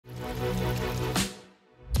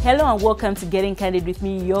Hello and welcome to Getting Candid with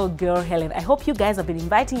me, your girl Helen. I hope you guys have been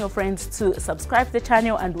inviting your friends to subscribe to the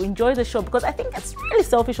channel and enjoy the show, because I think it's really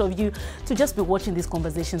selfish of you to just be watching these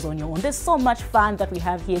conversations on your own. There's so much fun that we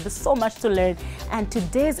have here. There's so much to learn, and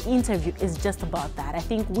today's interview is just about that. I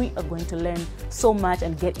think we are going to learn so much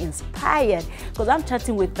and get inspired, because I'm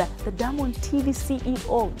chatting with the Diamond TV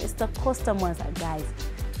CEO, Mr. Costa Mwansa. Guys,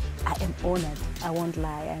 I am honored. I won't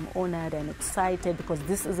lie. I'm honored and excited, because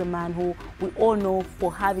this is a man who we all know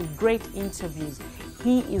for having great interviews.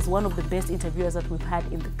 He is one of the best interviewers that we've had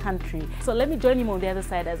in the country. So let me join him on the other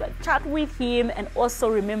side as I chat with him. And also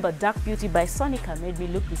remember, Dark Beauty by Sonica made me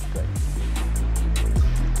look this good.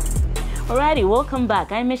 Alrighty, welcome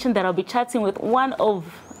back. I mentioned that I'll be chatting with one of,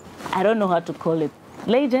 I don't know how to call it,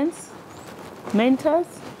 legends, mentors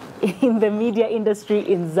in the media industry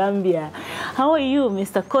in Zambia. How are you,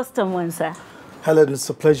 Mr. Costa Mwansa? Helen, it's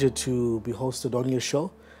a pleasure to be hosted on your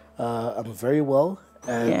show. I'm very well,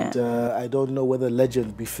 and I don't know whether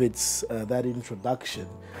legend befits that introduction.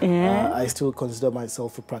 I still consider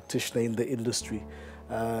myself a practitioner in the industry,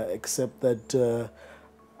 except that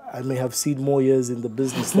I may have seen more years in the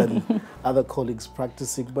business than other colleagues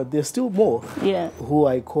practicing, but there's still more who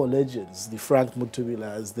I call legends, the Frank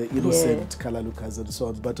Mutubilas, the Innocent Kalalukas, and so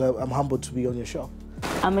on. But I'm humbled to be on your show.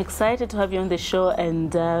 I'm excited to have you on the show,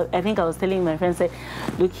 and I think I was telling my friends,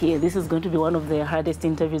 look here, this is going to be one of the hardest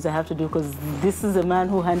interviews I have to do, because this is a man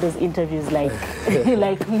who handles interviews like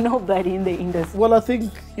like nobody in the industry. Well, I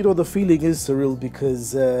think, you know, the feeling is surreal,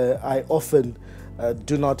 because I often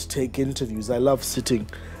do not take interviews. I love sitting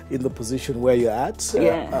in the position where you're at.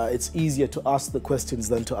 It's easier to ask the questions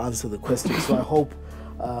than to answer the questions. So I hope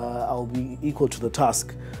I'll be equal to the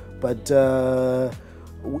task. But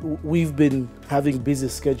we've been having busy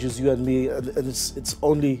schedules, you and me, and it's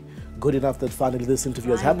only good enough that finally this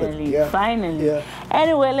interview has happened. Finally.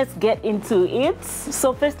 Anyway, let's get into it.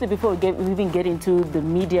 So firstly, before we even get into the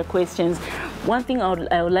media questions, one thing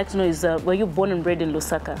I would like to know is, were you born and bred in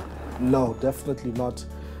Lusaka? No, definitely not.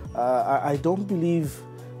 I don't believe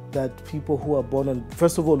that people who are born in,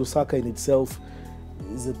 first of all, Lusaka in itself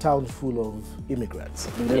is a town full of immigrants.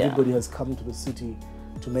 I mean, everybody has come to the city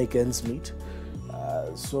to make ends meet.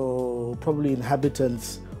 So probably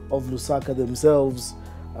inhabitants of Lusaka themselves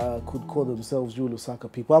could call themselves you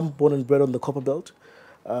Lusaka people. I'm born and bred on the Copper Belt,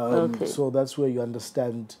 so that's where you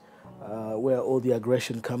understand where all the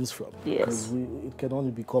aggression comes from. Because it can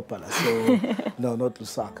only be Kopala, so no, not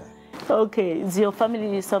Lusaka. Okay, is your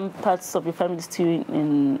family, some parts of your family still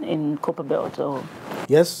in Copper Belt? Or?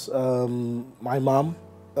 Yes, my mom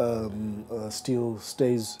still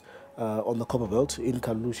stays on the Copper Belt, in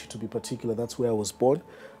Kalushi to be particular. That's where I was born.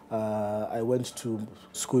 I went to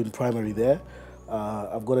school in primary there.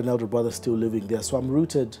 I've got an elder brother still living there, so I'm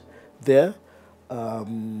rooted there.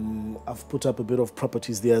 I've put up a bit of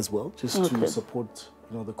properties there as well, just to support,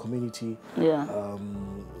 you know, the community.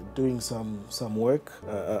 Doing some work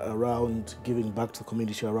around giving back to the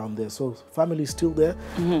community around there. So family is still there.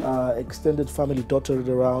 Extended family dotted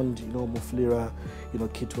around, you know, Muflira, you know,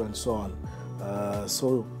 Kitu and so on.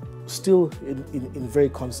 So still in very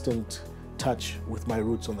constant touch with my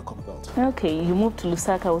roots on the Copper Belt. Okay, you moved to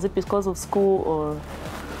Lusaka. Was it because of school or?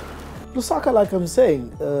 Lusaka, like I'm saying,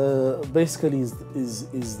 basically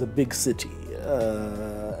is the big city.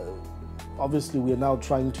 Obviously, we are now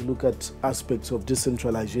trying to look at aspects of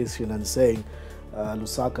decentralization and saying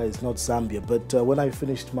Lusaka is not Zambia. But when I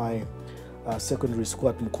finished my secondary school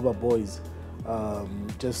at Mkuba Boys,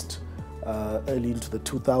 just early into the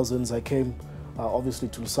 2000s, I came obviously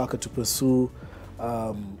to Lusaka to pursue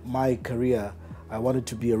my career. I wanted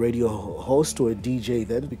to be a radio host or a DJ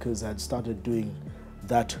then, because I had started doing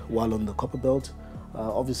that while on the Copper Belt.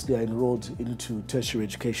 Obviously, I enrolled into tertiary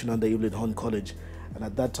education under Evelyn Horn College, and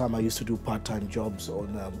at that time I used to do part-time jobs on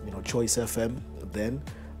you know, Choice FM then,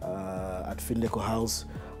 at Findeco House.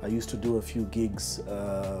 I used to do a few gigs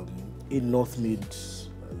in North Mid,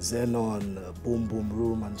 Xenon, Boom Boom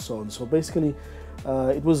Room, and so on. So basically,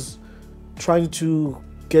 it was trying to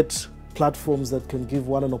get platforms that can give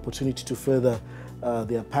one an opportunity to further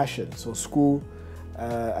their passion. So school,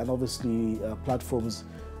 and obviously platforms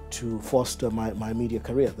to foster my media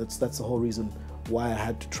career. That's the whole reason why I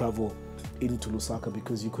had to travel into Lusaka,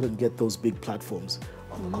 because you couldn't get those big platforms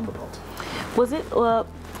on the Copper Belt. Was it,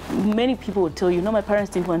 many people would tell you, no, my parents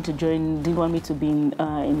didn't want to join, didn't want me to be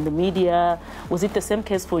in the media. Was it the same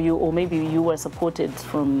case for you, or maybe you were supported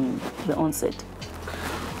from the onset?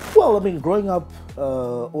 Well, I mean, growing up,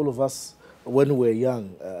 all of us, when we're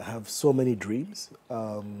young, have so many dreams.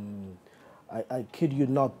 I kid you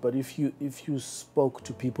not, but if you spoke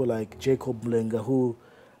to people like Jacob Mlenga, who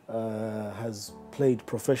has played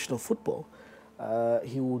professional football,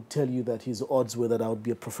 he would tell you that his odds were that I would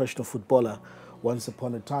be a professional footballer once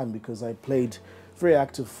upon a time, because I played very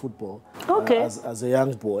active football as a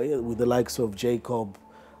young boy with the likes of Jacob.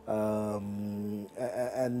 And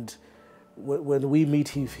when we meet,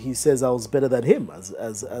 he says I was better than him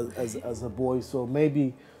as a boy. So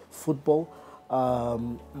maybe football.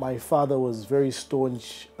 My father was very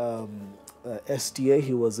staunch SDA.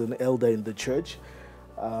 He was an elder in the church.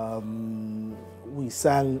 We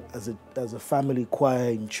sang as a family choir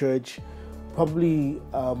in church. Probably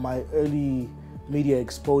my early media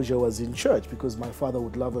exposure was in church, because my father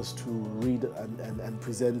would love us to read and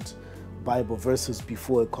present Bible verses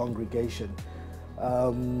before a congregation.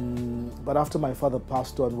 But after my father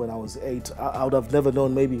passed on when I was 8, I would have never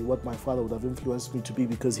known maybe what my father would have influenced me to be,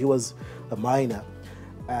 because he was a miner,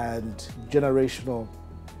 and generational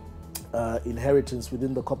inheritance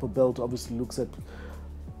within the Copper Belt obviously looks at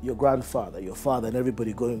your grandfather, your father, and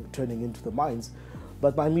everybody turning into the mines.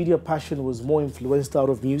 But my media passion was more influenced out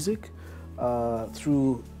of music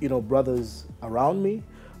through brothers around me.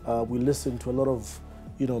 We listened to a lot of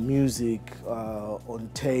music on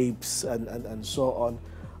tapes and so on.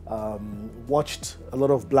 Watched a lot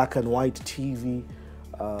of black and white TV.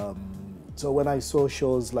 So when I saw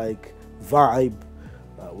shows like Vibe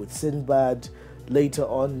with Sinbad, later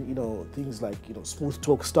on, things like Smooth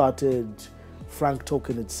Talk started, Frank Talk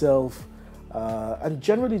in itself, and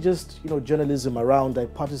generally just journalism around. I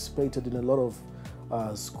participated in a lot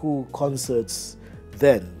of school concerts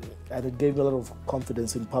then, and it gave me a lot of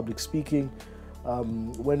confidence in public speaking.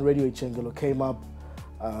 When Radio Ichengelo came up,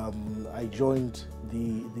 I joined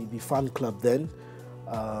the fan club then.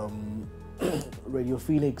 Radio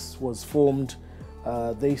Phoenix was formed.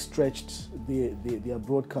 They stretched their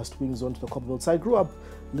broadcast wings onto the Copperbelt. So I grew up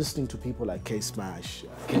listening to people like K-Smash,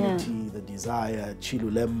 Kennedy, The Desire,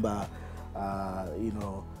 Chilulemba,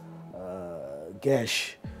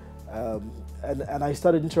 Gesh. And I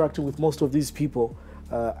started interacting with most of these people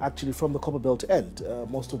actually from the Copperbelt end.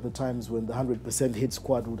 Most of the times when the 100% Hit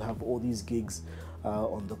Squad would have all these gigs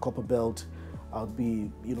on the Copperbelt, I'd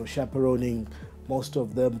be chaperoning most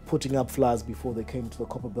of them, putting up flyers before they came to the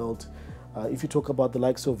Copperbelt. If you talk about the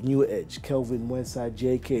likes of New Edge, Kelvin, Mwansa,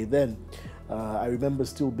 JK, then I remember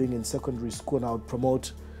still being in secondary school, and I would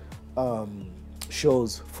promote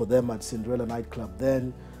shows for them at Cinderella nightclub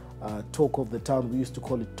then. Talk of the town, we used to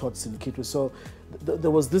call it Tots and Kitwe. So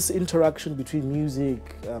there was this interaction between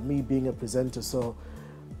music, me being a presenter. So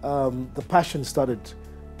the passion started,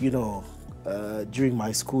 during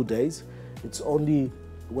my school days. It's only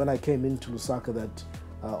when I came into Lusaka that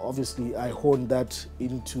obviously I honed that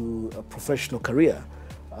into a professional career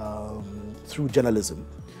through journalism.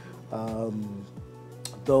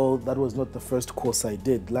 Though that was not the first course I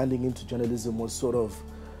did. Landing into journalism was sort of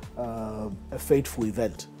a fateful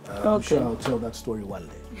event. I'm sure I'll tell that story one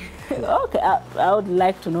day. Okay, I would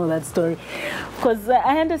like to know that story, because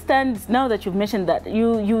I understand now that you've mentioned that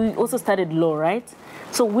you also studied law, right?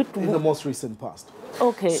 So in the most recent past.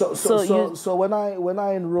 Okay. So when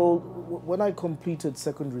I enrolled, when I completed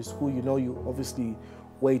secondary school, you obviously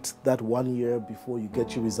wait that 1 year before you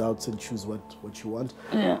get your results and choose what you want.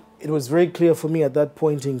 Yeah. It was very clear for me at that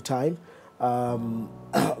point in time.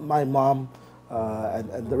 My mom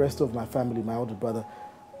and the rest of my family, my older brother,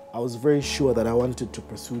 I was very sure that I wanted to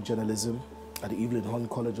pursue journalism at Evelyn Horn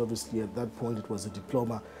College. Obviously, at that point, it was a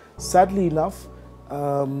diploma. Sadly enough,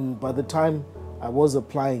 by the time I was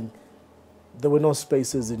applying, there were no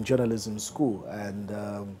spaces in journalism school, and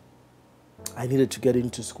I needed to get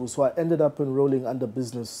into school. So I ended up enrolling under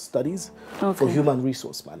business studies for human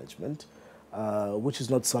resource management, which is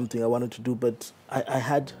not something I wanted to do, but I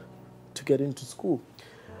had to get into school.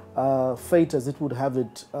 Fate, as it would have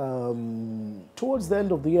it, towards the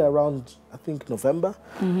end of the year, around, I think, November,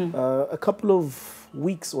 a couple of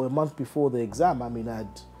weeks or a month before the exam,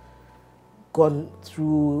 I'd gone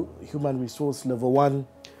through human resource level 1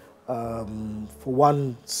 for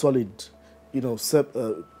one solid,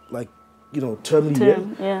 term year,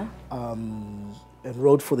 yeah.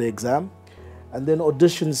 Enrolled for the exam, and then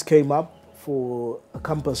auditions came up for a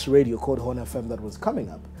campus radio called Horn FM that was coming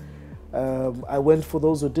up. I went for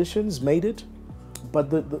those auditions, made it, but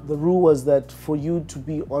the rule was that for you to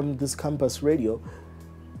be on this campus radio,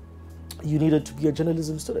 you needed to be a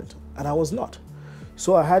journalism student, and I was not.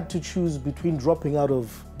 So I had to choose between dropping out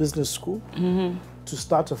of business school to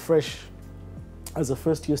start afresh as a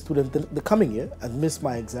first-year student the coming year and miss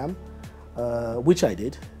my exam, which I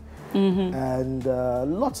did. And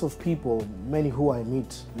lots of people, many who I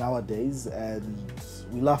meet nowadays, and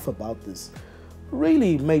we laugh about this,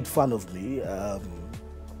 really made fun of me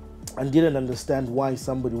and didn't understand why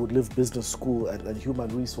somebody would leave business school and human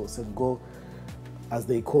resource and go as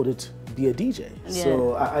they called it, be a DJ. Yeah.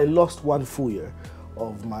 So I lost 1 full year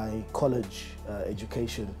of my college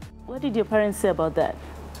education. What did your parents say about that?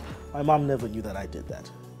 My mom never knew that I did that.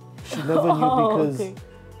 She never knew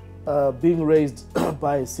because being raised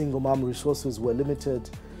by a single mom, resources were limited.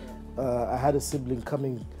 I had a sibling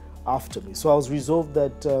coming after me. So I was resolved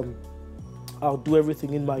that I'll do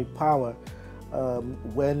everything in my power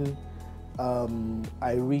when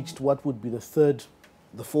I reached what would be the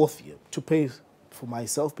 4th year to pay for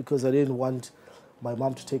myself, because I didn't want my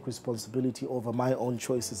mom to take responsibility over my own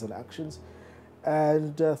choices and actions.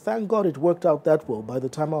 And thank God it worked out that well. By the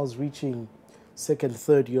time I was reaching 2nd,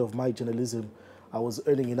 3rd year of my journalism, I was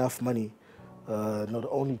earning enough money not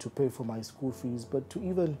only to pay for my school fees, but to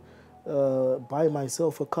even buy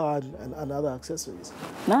myself a car and other accessories.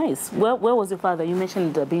 Nice. Where was your father? You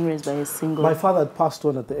mentioned being raised by a single... My father had passed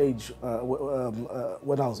on at the age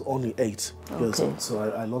when I was only 8 years old. So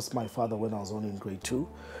I lost my father when I was only in grade 2.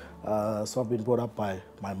 So I've been brought up by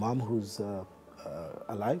my mom, who's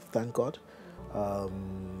alive, thank God.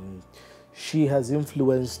 She has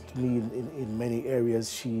influenced me in many areas.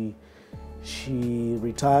 She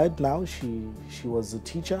retired now. She was a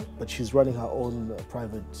teacher, but she's running her own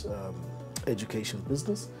private education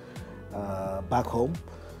business back home.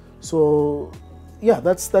 So yeah,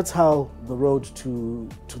 that's how the road to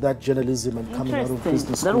that journalism and coming out of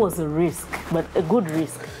business school. That was a risk, but a good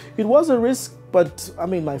risk. It was a risk, but I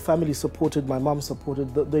mean, my family supported, my mom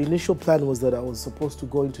supported. The initial plan was that I was supposed to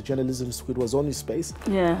go into journalism school. It was only space.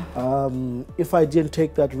 Yeah. If I didn't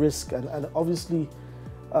take that risk, and obviously,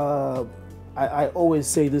 I always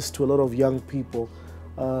say this to a lot of young people,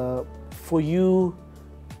 for you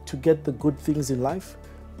to get the good things in life,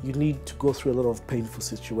 you need to go through a lot of painful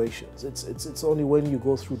situations. It's only when you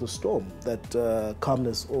go through the storm that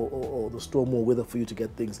calmness or the storm will wither for you to get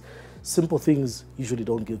things. Simple things usually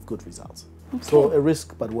don't give good results. Okay. So a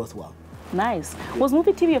risk, but worthwhile. Nice. Was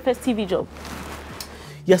Muvi TV your first TV job?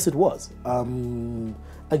 Yes, it was.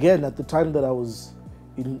 Again, at the time that I was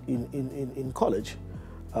in college,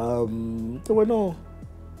 there were no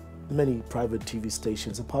many private TV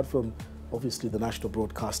stations apart from obviously the national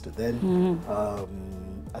broadcaster then.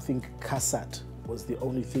 I think Cassat was the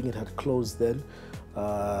only thing. It had closed then.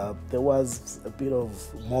 There was a bit of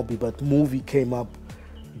Mobi, but Muvi came up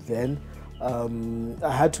then.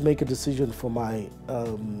 I had to make a decision for my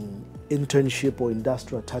internship or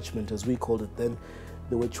industrial attachment, as we called it then.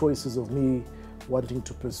 There were choices of me wanting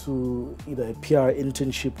to pursue either a PR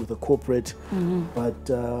internship with a corporate, but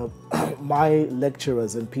my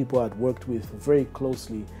lecturers and people I'd worked with very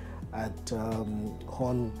closely at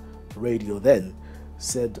Horn Radio then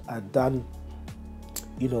said I'd done,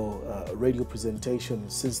 a radio presentation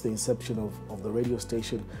since the inception of the radio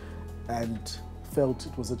station, and felt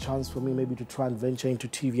it was a chance for me maybe to try and venture into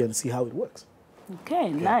TV and see how it works. Okay,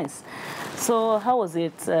 nice. So how was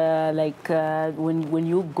it when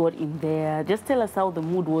you got in there? Just tell us how the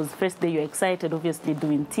mood was. First day you're excited, obviously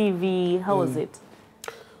doing TV. How was it?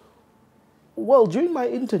 Well, during my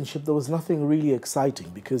internship, there was nothing really exciting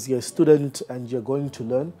because you're a student and you're going to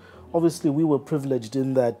learn. Obviously, we were privileged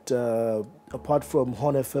in that apart from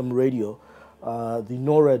Horn FM radio, the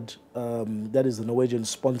NORAD, that is the Norwegian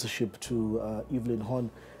sponsorship to Evelyn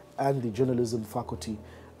Horn, and the journalism faculty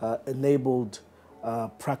enabled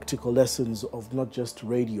practical lessons of not just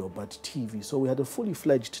radio but TV. So we had a fully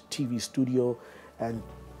fledged TV studio, and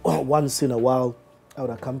once in a while I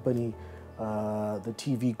would accompany the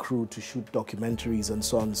TV crew to shoot documentaries and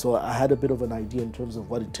so on. So I had a bit of an idea in terms of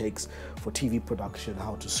what it takes for TV production,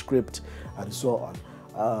 how to script and so on.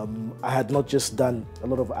 I had not just done a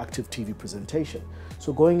lot of active TV presentation.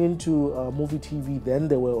 So going into Muvi TV, then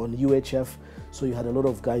they were on UHF. So you had a lot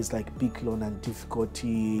of guys like Biklon and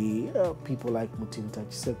Difficulty, people like Mutinta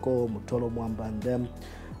Chiseko, Mutolo Mwamba and them.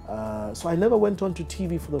 So I never went on to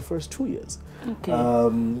TV for the first 2 years. Okay.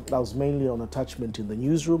 I was mainly on attachment in the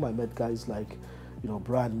newsroom. I met guys like,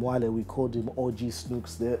 Brian Bwalya, we called him OG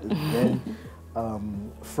Snooks there. Then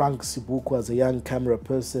Frank Sibuku as a young camera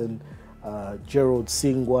person. Gerald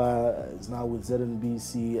Singwa is now with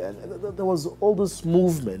ZNBC, and there was all this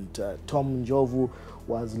movement. Tom Njovu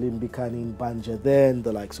was Limbikani in Banja then,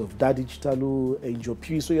 the likes of Daddy Chitalu, Angel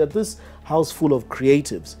Pui. So you had this house full of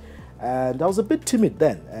creatives. And I was a bit timid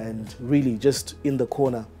then, and really just in the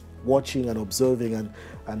corner watching and observing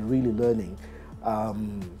and really learning.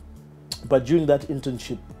 But during that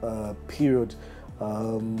internship period,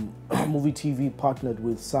 Muvi TV partnered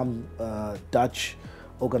with some Dutch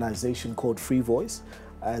organization called Free Voice,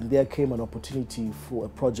 and there came an opportunity for a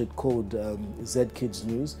project called Z Kids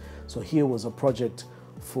News. So here was a project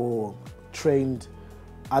for trained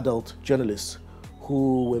adult journalists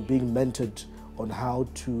who were being mentored on how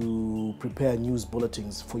to prepare news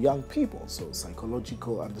bulletins for young people. So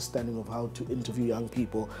psychological understanding of how to interview young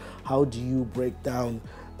people. How do you break down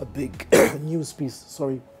a big news piece,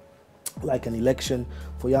 sorry, like an election,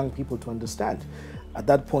 for young people to understand. At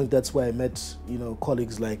that point, that's where I met, you know,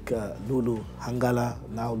 colleagues like Lulu Hangala,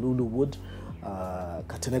 now Lulu Wood,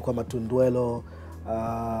 Katenekwa Matundwelo,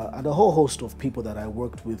 and a whole host of people that I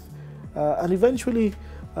worked with. And eventually,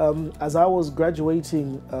 as I was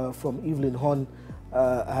graduating from Evelyn Hon,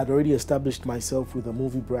 I had already established myself with a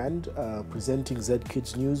movie brand, presenting Z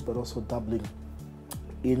Kids News, but also dabbling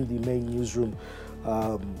in the main newsroom,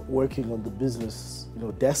 working on the business, you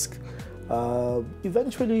know, desk.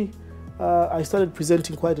 Eventually, I started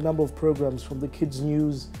presenting quite a number of programs, from the kids'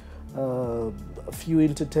 news, a few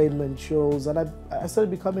entertainment shows, and I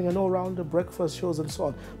started becoming an all-rounder, breakfast shows and so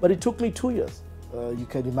on. But it took me 2 years, you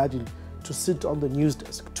can imagine, to sit on the news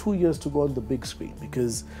desk, 2 years to go on the big screen,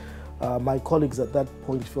 because my colleagues at that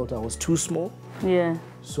point felt I was too small. Yeah.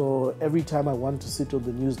 So every time I want to sit on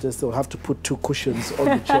the news desk, they'll have to put 2 cushions on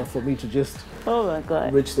the chair for me to just oh my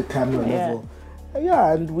God. reach the camera level.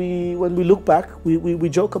 Yeah, and when we look back, we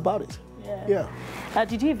joke about it. Yeah.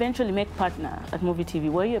 Did you eventually make partner at Muvi TV?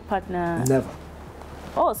 Were you a partner? Never.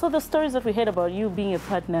 Oh, so the stories that we heard about you being a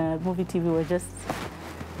partner at Muvi TV were just...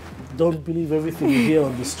 Don't believe everything you hear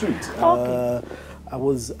on the street. Okay. I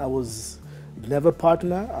was never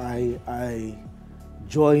partner. I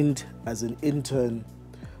joined as an intern,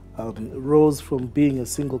 rose from being a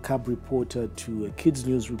single cab reporter to a kids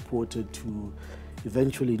news reporter to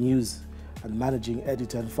eventually news and managing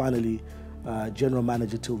editor, and finally general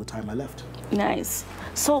manager till the time I left. Nice.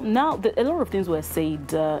 So now a lot of things were said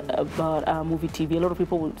about Muvi TV. A lot of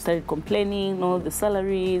people started complaining, the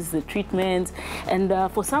salaries, the treatment,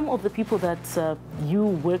 and for some of the people that you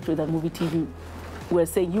worked with at Muvi TV were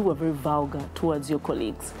saying you were very vulgar towards your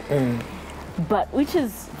colleagues. But which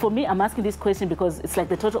is, for me, I'm asking this question because it's like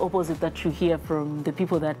the total opposite that you hear from the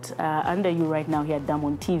people that are under you right now here at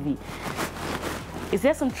Diamond TV. Is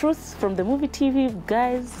there some truth from the Muvi TV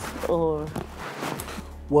guys, or?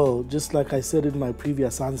 Well, just like I said in my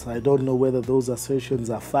previous answer, I don't know whether those assertions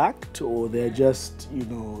are fact or they're just,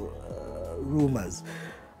 rumors.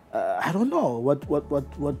 I don't know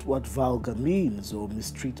what vulgar means, or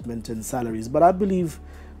mistreatment and salaries. But I believe,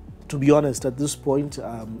 to be honest, at this point,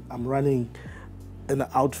 I'm running an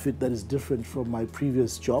outfit that is different from my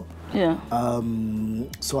previous job. Yeah.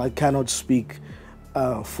 So I cannot speak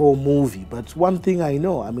for Muvi. But one thing I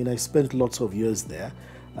know, I mean, I spent lots of years there.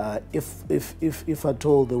 If at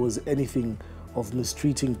all there was anything of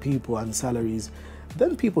mistreating people and salaries,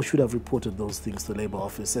 then people should have reported those things to the Labour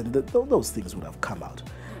Office, and those things would have come out.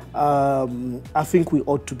 I think we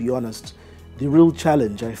ought to be honest. The real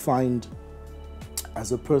challenge I find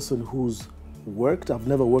as a person who's worked, I've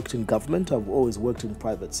never worked in government, I've always worked in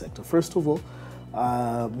private sector. First of all,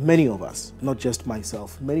 many of us, not just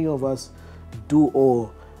myself, many of us do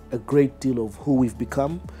owe a great deal of who we've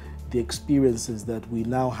become, the experiences that we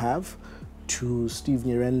now have, to Steve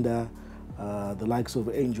Nyirenda, the likes of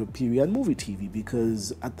Angel Phiri and Muvi TV,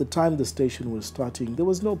 because at the time the station was starting, there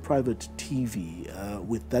was no private TV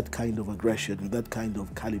with that kind of aggression, with that kind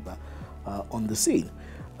of caliber on the scene.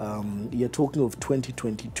 You're talking of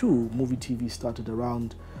 2022, Muvi TV started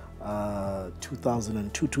around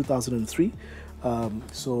 2002, 2003.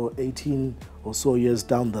 So 18 or so years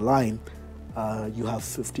down the line, you have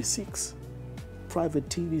 56 private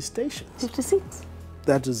TV stations. 56?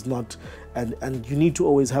 That is not, and you need to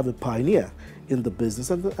always have a pioneer in the business,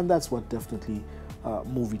 and that's what definitely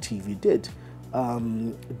Muvi TV did.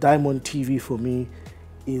 Diamond TV for me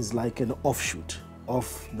is like an offshoot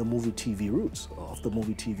of the Muvi TV roots, of the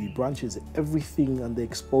Muvi TV branches. Everything and the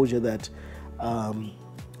exposure that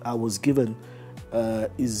I was given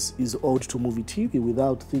is owed to Muvi TV.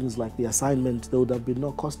 Without things like the assignment, there would have been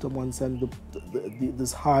no Costa, Mwansa, and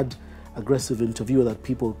this hard, aggressive interviewer that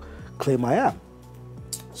people claim I am.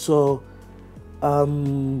 So,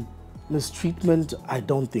 mistreatment, I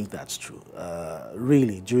don't think that's true,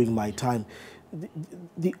 really, during my time.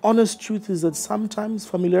 The honest truth is that sometimes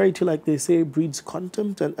familiarity, like they say, breeds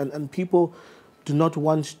contempt, and people do not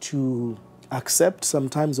want to accept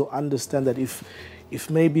sometimes or understand that if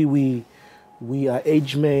maybe we are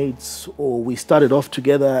age mates, or we started off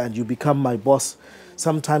together and you become my boss,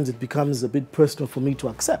 sometimes it becomes a bit personal for me to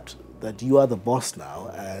accept that you are the boss now,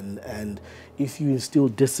 and if you instill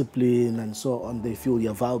discipline and so on, they feel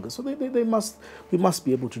you're vulgar. So we must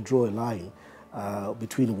be able to draw a line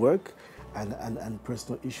between work and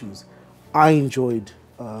personal issues. I enjoyed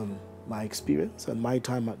my experience and my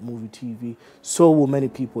time at Muvi TV. So will many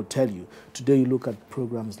people tell you. Today you look at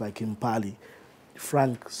programs like Impali,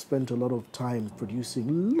 Frank spent a lot of time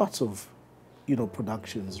producing lots of,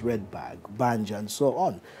 productions, Red Bag, Banja, and so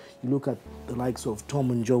on. You look at the likes of Tom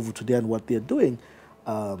and Jovu today and what they're doing.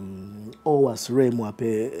 Owas,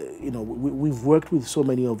 Remwape, we've worked with so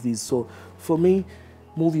many of these. So for me,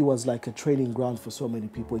 Muvi was like a training ground for so many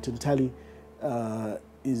people. It entirely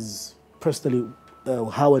is personally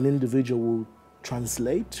how an individual will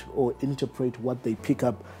translate or interpret what they pick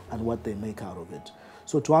up and what they make out of it.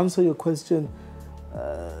 So to answer your question,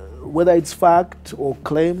 whether it's fact or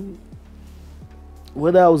claim,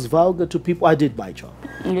 whether I was vulgar to people, I did my job.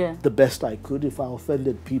 Yeah. The best I could. If I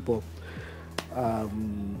offended people, I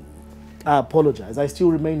apologize. I still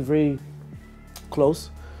remain very close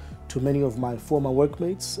to many of my former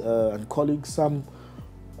workmates and colleagues. Some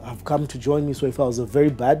have come to join me, so if I was a very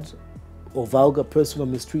bad or vulgar person or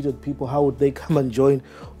mistreated people, how would they come and join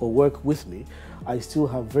or work with me? I still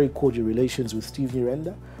have very cordial relations with Steve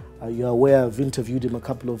Nyirenda. You're aware I've interviewed him a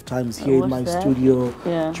couple of times here in my studio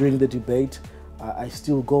during the debate. I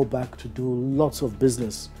still go back to do lots of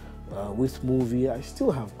business with Muvi. I still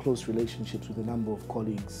have close relationships with a number of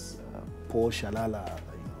colleagues, Paul Shalala,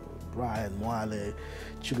 Brian Mwale,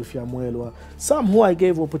 Chigufia Mwelwa, some who I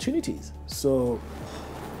gave opportunities. So,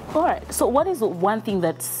 all right. So what is the one thing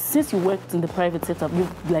that, since you worked in the private sector,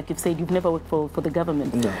 like you've said, you've never worked for the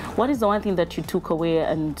government. No. What is the one thing that you took away,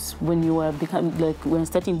 and when you were when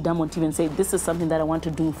starting Diamond TV and say, this is something that I want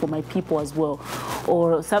to do for my people as well,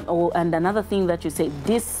 and another thing that you say,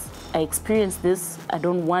 this, I experienced this, I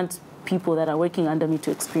don't want people that are working under me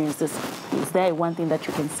to experience this. Is there one thing that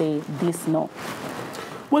you can say, this, no?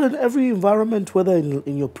 Well, in every environment, whether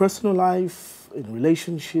in your personal life, in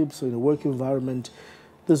relationships, or in a work environment,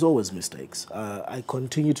 there's always mistakes. I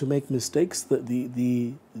continue to make mistakes.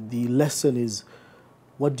 The lesson is,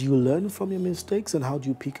 what do you learn from your mistakes and how do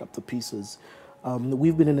you pick up the pieces?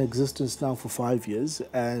 We've been in existence now for 5 years,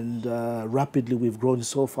 and rapidly we've grown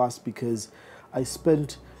so fast because I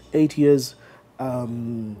spent 8 years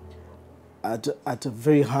at a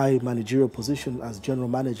very high managerial position as general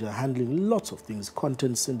manager, handling lots of things: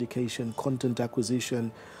 content syndication, content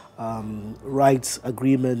acquisition, rights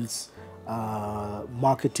agreements,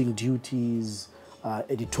 marketing duties,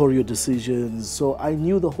 editorial decisions. So I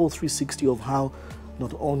knew the whole 360 of how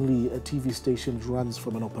not only a TV station runs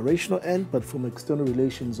from an operational end, but from external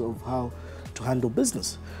relations of how to handle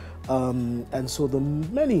business. And so the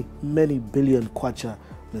many, many billion kwacha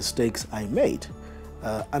mistakes I made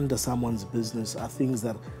under someone's business are things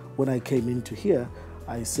that when I came into here,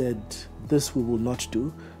 I said, this we will not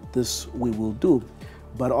do, this we will do.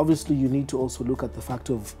 But obviously you need to also look at the fact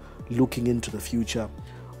of looking into the future.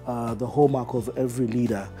 The hallmark of every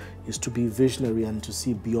leader is to be visionary and to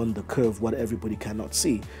see beyond the curve what everybody cannot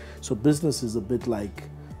see. So business is a bit like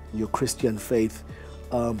your Christian faith.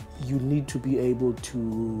 You need to be able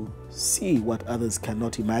to see what others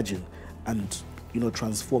cannot imagine and,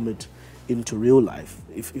 transform it into real life.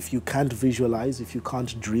 If you can't visualize, if you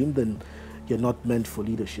can't dream, then you're not meant for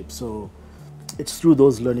leadership. So it's through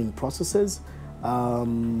those learning processes.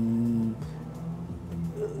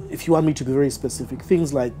 If you want me to be very specific,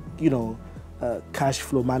 things like, cash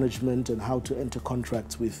flow management and how to enter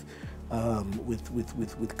contracts with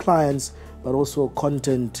clients, but also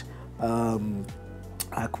content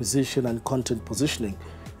acquisition and content positioning.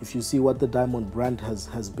 If you see what the Diamond brand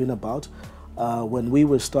has been about, when we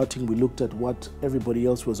were starting, we looked at what everybody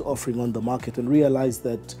else was offering on the market and realized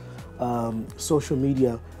that social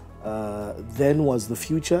media then was the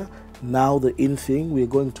future. Now the in thing, we're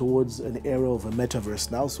going towards an era of a metaverse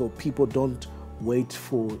now, so people don't wait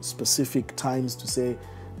for specific times to say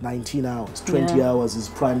 19 hours, 20 hours is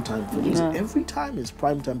prime time for this. Every time is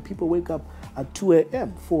prime time. People wake up at 2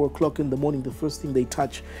 a.m., 4 o'clock in the morning, the first thing they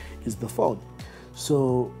touch is the phone.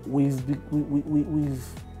 So we've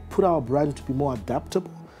put our brand to be more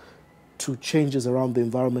adaptable to changes around the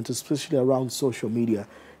environment, especially around social media,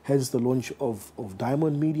 hence the launch of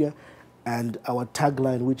Diamond Media, and our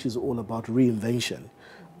tagline, which is all about reinvention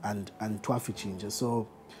and twafi changes. So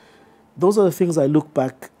those are the things I look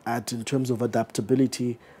back at in terms of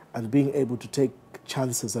adaptability and being able to take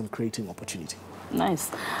chances and creating opportunity. Nice.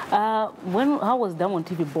 How was Diamond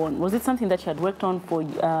TV born? Was it something that you had worked on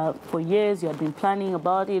for years, you had been planning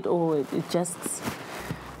about it, or it just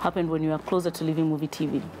happened when you were closer to leaving Muvi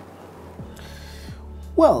TV?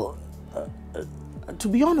 Well, to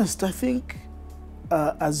be honest, I think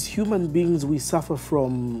as human beings, we suffer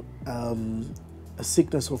from a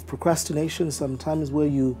sickness of procrastination sometimes, where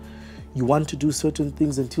you want to do certain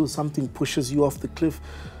things until something pushes you off the cliff.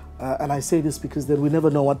 And I say this because then we never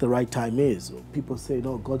know what the right time is. People say,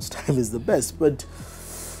 no, God's time is the best. But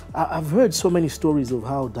I've heard so many stories of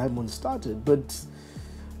how Diamond started. But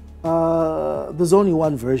There's only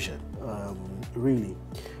one version, really.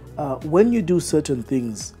 When you do certain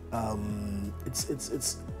things,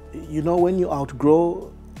 it's you know, when you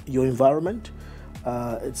outgrow your environment,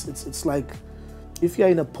 it's like if you're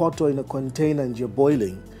in a pot or in a container and you're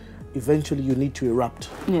boiling, eventually you need to erupt,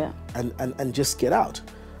 and just get out.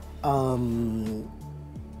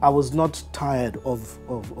 I was not tired of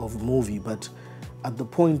Muvi, but at the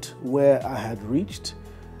point where I had reached,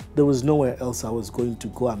 there was nowhere else I was going to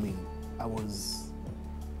go. I mean, I was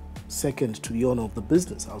second to the owner of the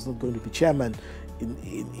business. I was not going to be chairman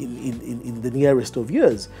in the nearest of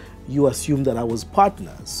years. You assume that I was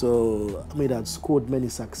partner. So, I mean, I'd scored many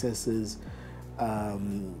successes.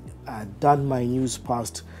 I'd done my news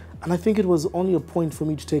past. And I think it was only a point for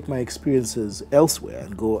me to take my experiences elsewhere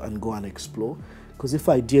and go and explore. Because if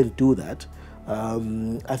I didn't do that,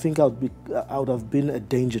 I think I would have been a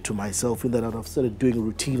danger to myself, in that I would have started doing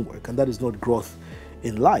routine work, and that is not growth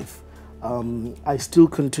in life. I still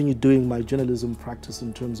continue doing my journalism practice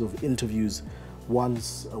in terms of interviews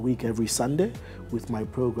once a week, every Sunday, with my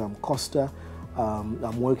program Costa.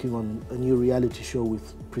 I'm working on a new reality show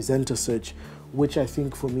with Presenter Search, which I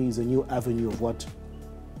think for me is a new avenue of what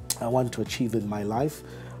I want to achieve in my life.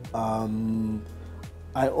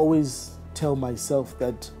 I always tell myself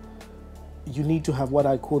that you need to have what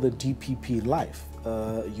I call the DPP in life.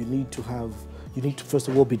 You need to first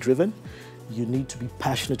of all be driven. You need to be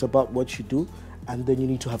passionate about what you do, and then you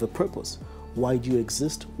need to have a purpose. Why do you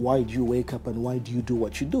exist? Why do you wake up, and why do you do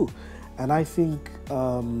what you do? And I think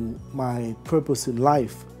my purpose in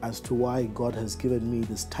life, as to why God has given me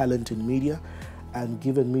this talent in media and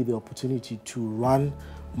given me the opportunity to run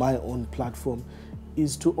my own platform,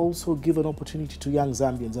 is to also give an opportunity to young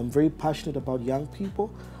Zambians. I'm very passionate about young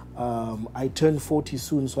people. I turn 40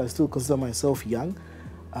 soon, so I still consider myself young.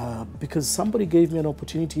 Because somebody gave me an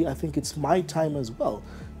opportunity, I think it's my time as well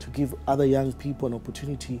to give other young people an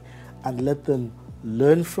opportunity and let them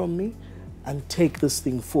learn from me and take this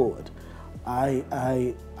thing forward. I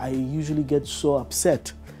usually get so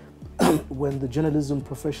upset when the journalism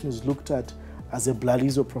profession is looked at as a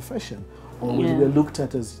Blalizo profession, or when we're looked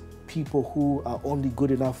at as people who are only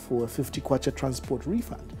good enough for a 50 kwacha transport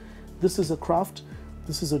refund. This is a craft,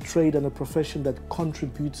 this is a trade and a profession that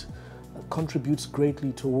contributes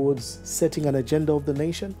greatly towards setting an agenda of the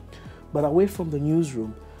nation. But away from the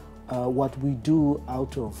newsroom, what we do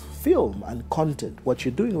out of film and content, what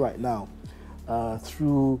you're doing right now,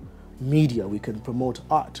 through media we can promote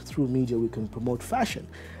art, through media we can promote fashion.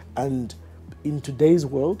 And in today's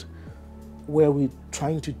world, where we're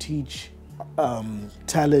trying to teach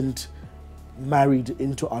talent married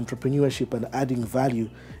into entrepreneurship and adding value,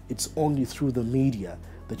 it's only through the media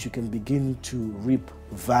that you can begin to reap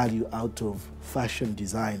value out of fashion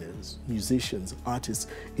designers, musicians, artists.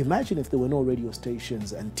 Imagine if there were no radio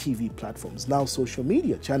stations and TV platforms. Now social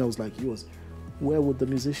media channels like yours, where would the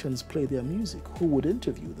musicians play their music? Who would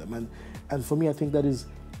interview them? And for me, I think that is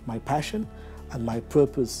my passion, and my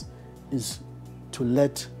purpose is to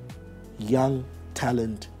let young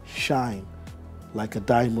talent shine like a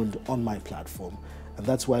diamond on my platform. And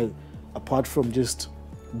that's why, apart from just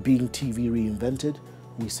being TV reinvented,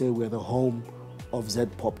 we say we're the home of Z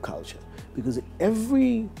pop culture, because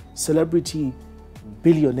every celebrity,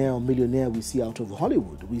 billionaire or millionaire we see out of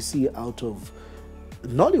Hollywood, we see out of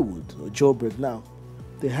Nollywood or Joburg now,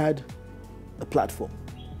 they had a platform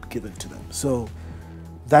given to them. So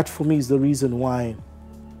that for me is the reason why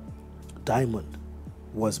Diamond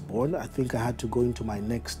was born. I think I had to go into my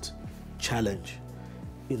next challenge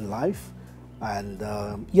in life. And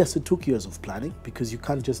yes, it took years of planning, because you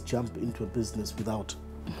can't just jump into a business without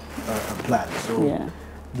a plan. So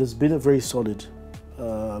there's been a very solid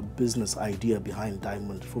business idea behind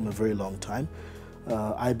Diamond from a very long time.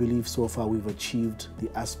 I believe so far we've achieved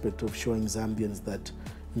the aspect of showing Zambians that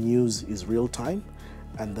news is real time,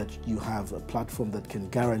 and that you have a platform that can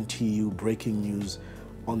guarantee you breaking news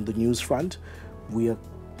on the news front. We are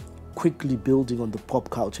quickly building on the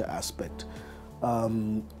pop culture aspect.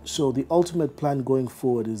 So the ultimate plan going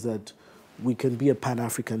forward is that we can be a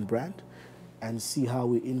Pan-African brand and see how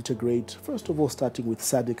we integrate, first of all, starting with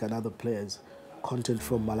SADC and other players, content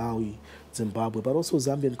from Malawi, Zimbabwe, but also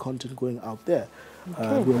Zambian content going out there.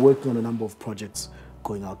 We're working on a number of projects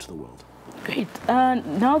going out to the world. Great.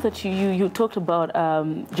 Now that you talked about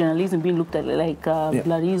journalism being looked at like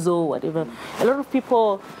Blalizo, whatever, a lot of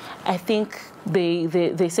people, I think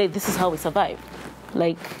they say this is how we survive.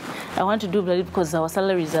 Like, I want to do Blalizo because our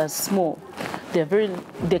salaries are small.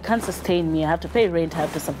 They can't sustain me. I have to pay rent, I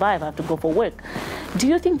have to survive, I have to go for work. Do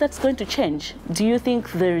you think that's going to change? Do you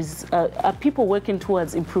think are people working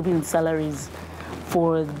towards improving salaries,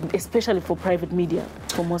 especially for private media?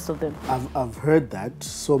 for most of them. I've heard that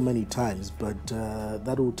so many times, but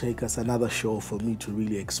that will take us another show for me to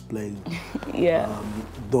really explain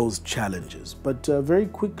those challenges. But very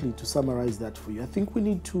quickly, to summarize that for you, I think we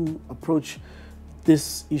need to approach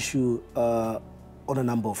this issue on a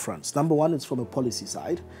number of fronts. Number one, it's from a policy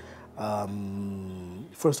side.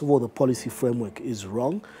 First of all, the policy framework is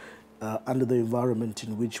wrong under the environment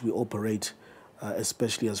in which we operate,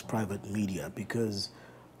 especially as private media, because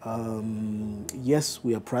yes,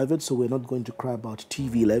 we are private, so we're not going to cry about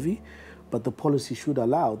TV levy, but the policy should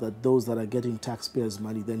allow that those that are getting taxpayers'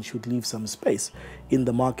 money then should leave some space in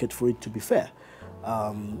the market for it to be fair.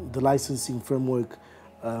 The licensing framework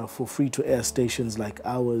for free-to-air stations like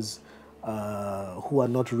ours, who are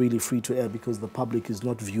not really free-to-air because the public is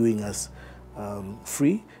not viewing us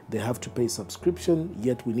free. They have to pay subscription,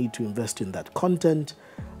 yet we need to invest in that content.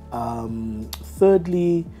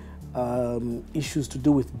 Thirdly, issues to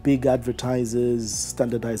do with big advertisers,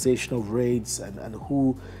 standardization of rates, and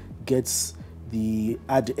who gets the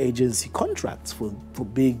ad agency contracts for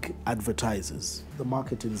big advertisers. The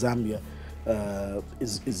market in Zambia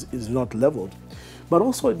is not leveled. But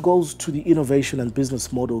also it goes to the innovation and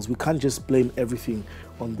business models. We can't just blame everything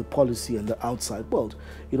on the policy and the outside world.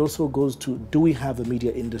 It also goes to, do we have a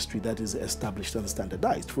media industry that is established and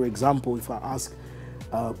standardized? For example, if I ask,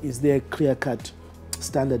 is there a clear-cut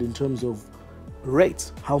standard in terms of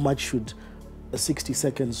rates? How much should a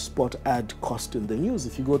 60-second spot ad cost in the news?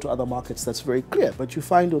 If you go to other markets, that's very clear. But you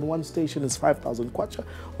find on one station it's 5,000 kwacha,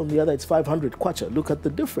 on the other it's 500 kwacha. Look at the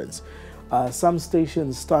difference. Some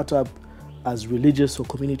stations start up as religious or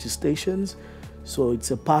community stations, so it's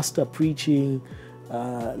a pastor preaching.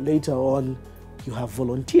 Later on, you have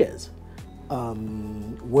volunteers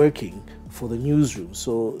working for the newsroom,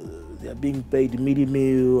 so they're being paid midi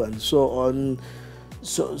meal and so on.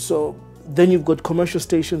 So then you've got commercial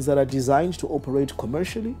stations that are designed to operate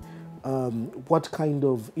commercially. What kind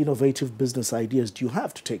of innovative business ideas do you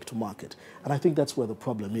have to take to market? And I think that's where the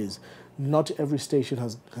problem is. Not every station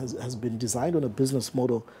has been designed on a business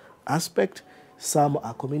model aspect. Some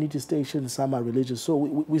are community stations, some are religious. So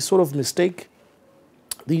we sort of mistake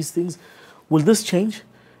these things. Will this change?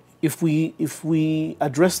 If we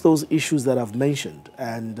address those issues that I've mentioned,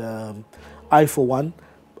 and I, for one,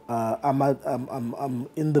 I'm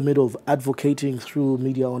in the middle of advocating through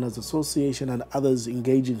Media Owners Association and others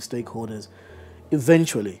engaging stakeholders.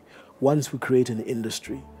 Eventually, once we create an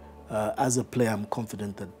industry, as a player, I'm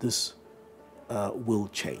confident that this will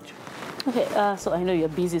change. Okay, so I know you're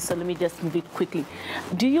busy, so let me just move it quickly.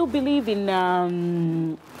 Do you believe in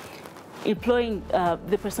employing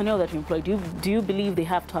the personnel that you employ? Do you believe they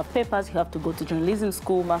have to have papers, you have to go to journalism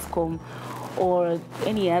school, mass comm, or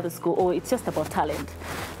any other school, or it's just about talent?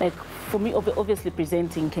 Like, for me, obviously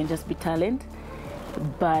presenting can just be talent,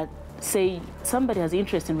 but say somebody has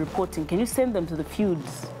interest in reporting, can you send them to the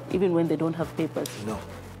fields even when they don't have papers? No.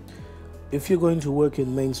 If you're going to work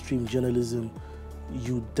in mainstream journalism,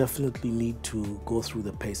 you definitely need to go through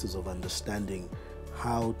the paces of understanding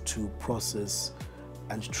how to process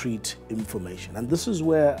and treat information. And this is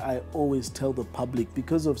where I always tell the public,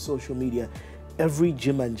 because of social media, every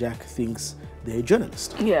Jim and Jack thinks they're a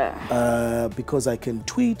journalist. Yeah. Because I can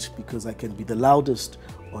tweet, because I can be the loudest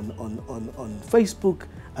on Facebook,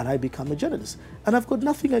 and I become a journalist. And I've got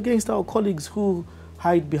nothing against our colleagues who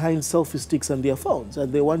hide behind selfie sticks and their phones,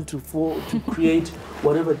 and they want to create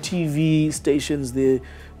whatever TV stations they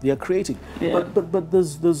are creating. Yeah. But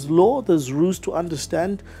there's law, there's rules to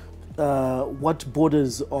understand what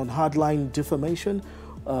borders on hardline defamation,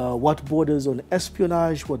 what borders on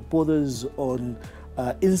espionage, what borders on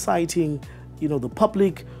inciting, the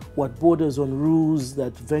public, what borders on rules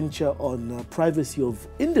that venture on privacy of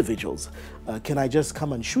individuals. Can I just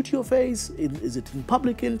come and shoot your face? Is it in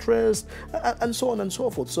public interest? And so on and so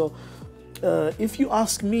forth. So if you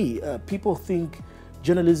ask me, people think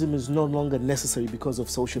journalism is no longer necessary because of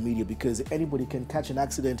social media, because anybody can catch an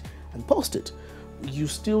accident and post it. You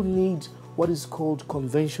still need what is called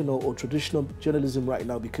conventional or traditional journalism right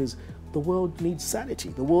now, because the world needs sanity.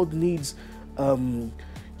 The world needs...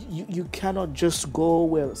 You cannot just go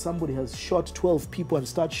where somebody has shot 12 people and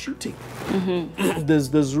start shooting. Mm-hmm.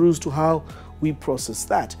 There's rules to how we process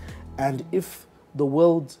that. And if the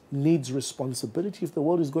world needs responsibility, if the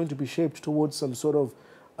world is going to be shaped towards some sort of,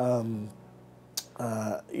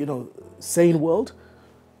 sane world,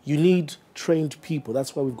 you need trained people.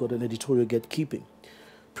 That's why we've got an editorial gatekeeping.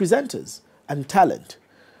 Presenters and talent.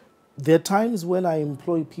 There are times when I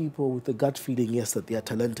employ people with the gut feeling, yes, that they are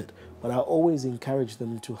talented, but I always encourage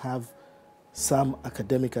them to have some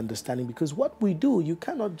academic understanding, because what we do, you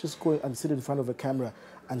cannot just go and sit in front of a camera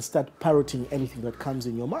and start parroting anything that comes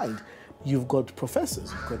in your mind. You've got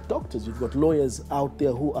professors, you've got doctors, you've got lawyers out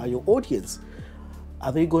there who are your audience.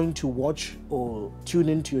 Are they going to watch or tune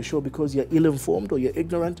into your show because you're ill-informed or you're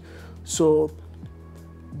ignorant? So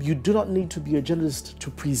you do not need to be a journalist to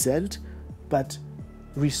present, but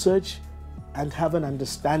research and have an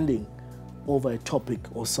understanding over a topic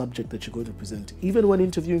or subject that you're going to present. Even when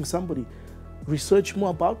interviewing somebody, research more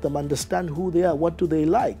about them, understand who they are, what do they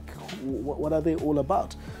like, what are they all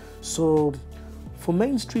about. So for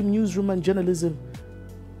mainstream newsroom and journalism,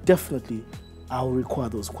 definitely I'll require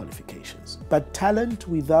those qualifications. But talent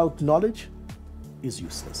without knowledge is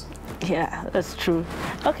useless. Yeah, that's true.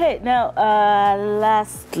 Okay, now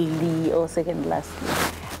lastly,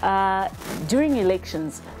 during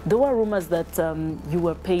elections, there were rumors that you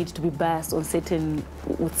were paid to be biased on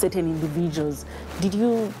with certain individuals. Did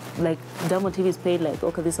you, like, Diamond TV is paid like,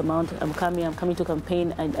 okay, this amount, I'm coming to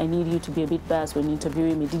campaign, and I need you to be a bit biased when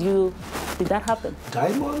interviewing me. Did that happen?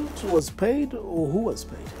 Diamond was paid, or who was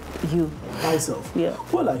paid? You. Myself? Yeah.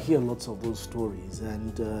 Well, I hear lots of those stories,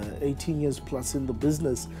 and 18 years plus in the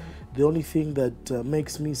business, the only thing that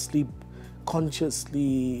makes me sleep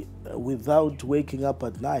consciously without waking up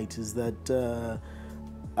at night is that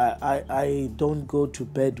I don't go to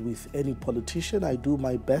bed with any politician. I do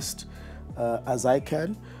my best as I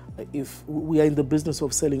can. If we are in the business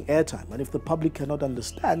of selling airtime, and if the public cannot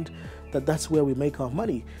understand that that's where we make our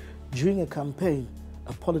money, during a campaign,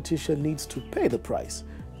 a politician needs to pay the price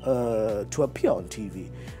to appear on TV.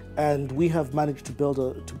 And we have managed to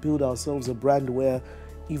build ourselves a brand where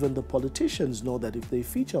even the politicians know that if they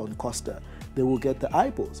feature on Costa, they will get the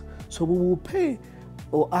eyeballs. So we will pay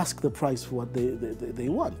or ask the price for what they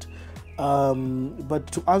want.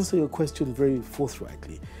 But to answer your question very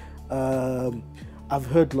forthrightly, I've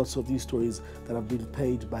heard lots of these stories that have been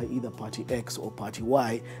paid by either Party X or Party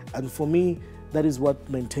Y. And for me, that is what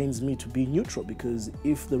maintains me to be neutral, because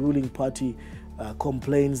if the ruling party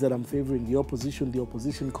complains that I'm favoring the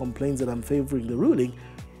opposition complains that I'm favoring the ruling,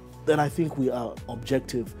 then I think we are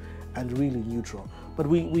objective and really neutral. But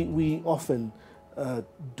we often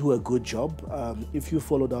do a good job. If you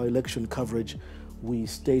followed our election coverage, we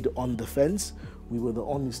stayed on the fence. We were the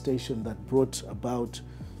only station that brought about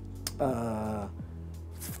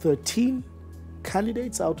 13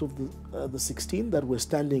 candidates out of the 16 that were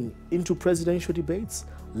standing into presidential debates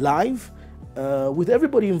live, with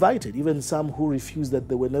everybody invited, even some who refused that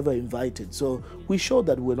they were never invited. So we showed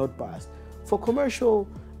that we're not biased. For commercial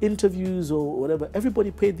interviews or whatever, everybody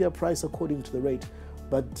paid their price according to the rate,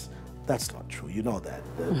 but that's not true. You know that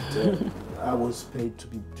I was paid to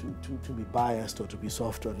be biased or to be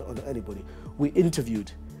soft on anybody. We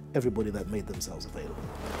interviewed everybody that made themselves available.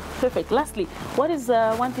 Perfect. Lastly, what is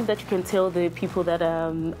one thing that you can tell the people that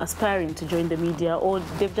are aspiring to join the media, or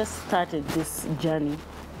they've just started this journey?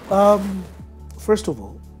 First of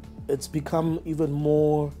all, it's become even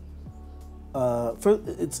more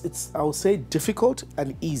it's I would say difficult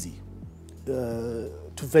and easy to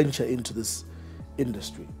venture into this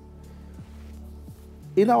industry.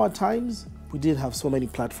 In our times, we didn't have so many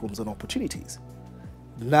platforms and opportunities.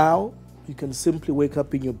 Now, you can simply wake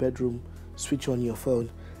up in your bedroom, switch on your phone,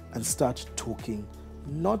 and start talking,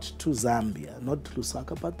 not to Zambia, not to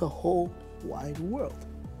Lusaka, but the whole wide world.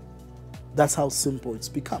 That's how simple it's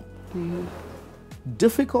become. Mm-hmm.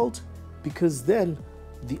 Difficult because then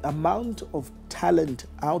the amount of talent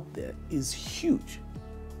out there is huge,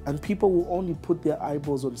 and people will only put their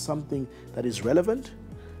eyeballs on something that is relevant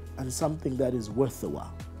and something that is worth the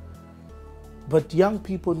while. But young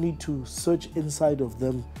people need to search inside of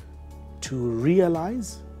them to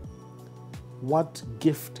realize what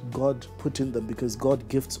gift God put in them, because God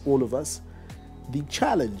gifts all of us. The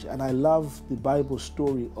challenge, and I love the Bible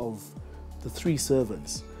story of the 3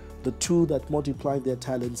 servants, the 2 that multiplied their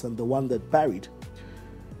talents and the 1 that buried,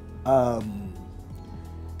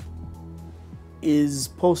 is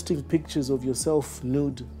posting pictures of yourself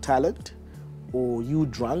nude talent, or you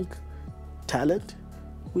drunk talent.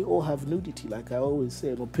 We all have nudity. Like I always say,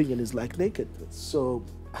 an opinion is like nakedness. So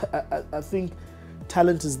I think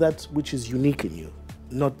talent is that which is unique in you,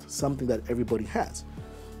 not something that everybody has.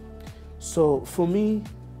 So for me,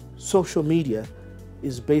 social media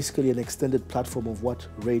is basically an extended platform of what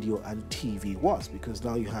radio and TV was, because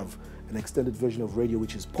now you have an extended version of radio,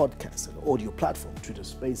 which is podcasts and audio platform, Twitter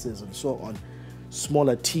Spaces and so on,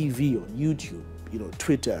 smaller TV on YouTube,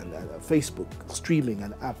 Twitter and Facebook, streaming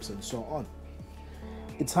and apps and so on.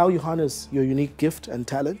 It's how you harness your unique gift and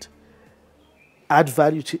talent, add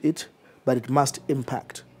value to it, but it must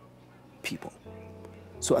impact people.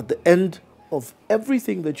 So at the end of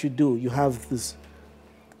everything that you do, you have this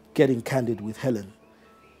getting candid with Hellen.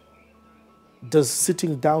 Does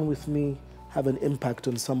sitting down with me have an impact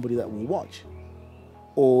on somebody that will watch?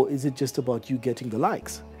 Or is it just about you getting the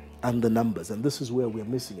likes and the numbers? And this is where we're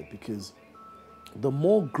missing it, because the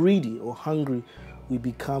more greedy or hungry we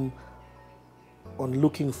become on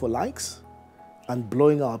looking for likes and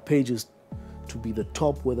blowing our pages to be the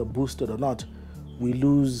top, whether boosted or not, we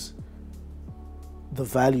lose the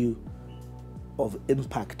value of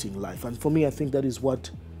impacting life. And for me, I think that is what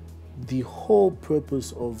the whole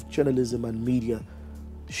purpose of journalism and media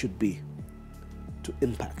should be, to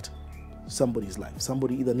impact somebody's life.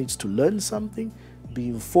 Somebody either needs to learn something, be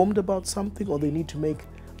informed about something, or they need to make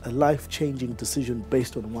a life-changing decision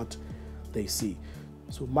based on what they see.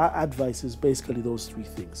 So my advice is basically those three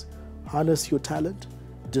things. Harness your talent,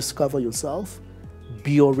 discover yourself,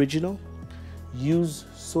 be original, use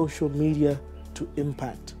social media to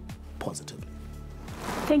impact positively.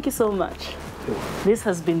 Thank you so much. This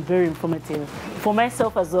has been very informative for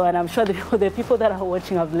myself as well, and I'm sure the people that are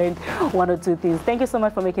watching have learned one or two things. Thank you so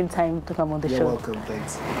much for making time to come on the show. You're welcome,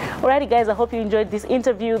 thanks. Alrighty guys, I hope you enjoyed this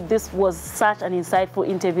interview. This was such an insightful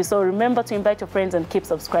interview. So remember to invite your friends and keep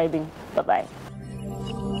subscribing. Bye-bye.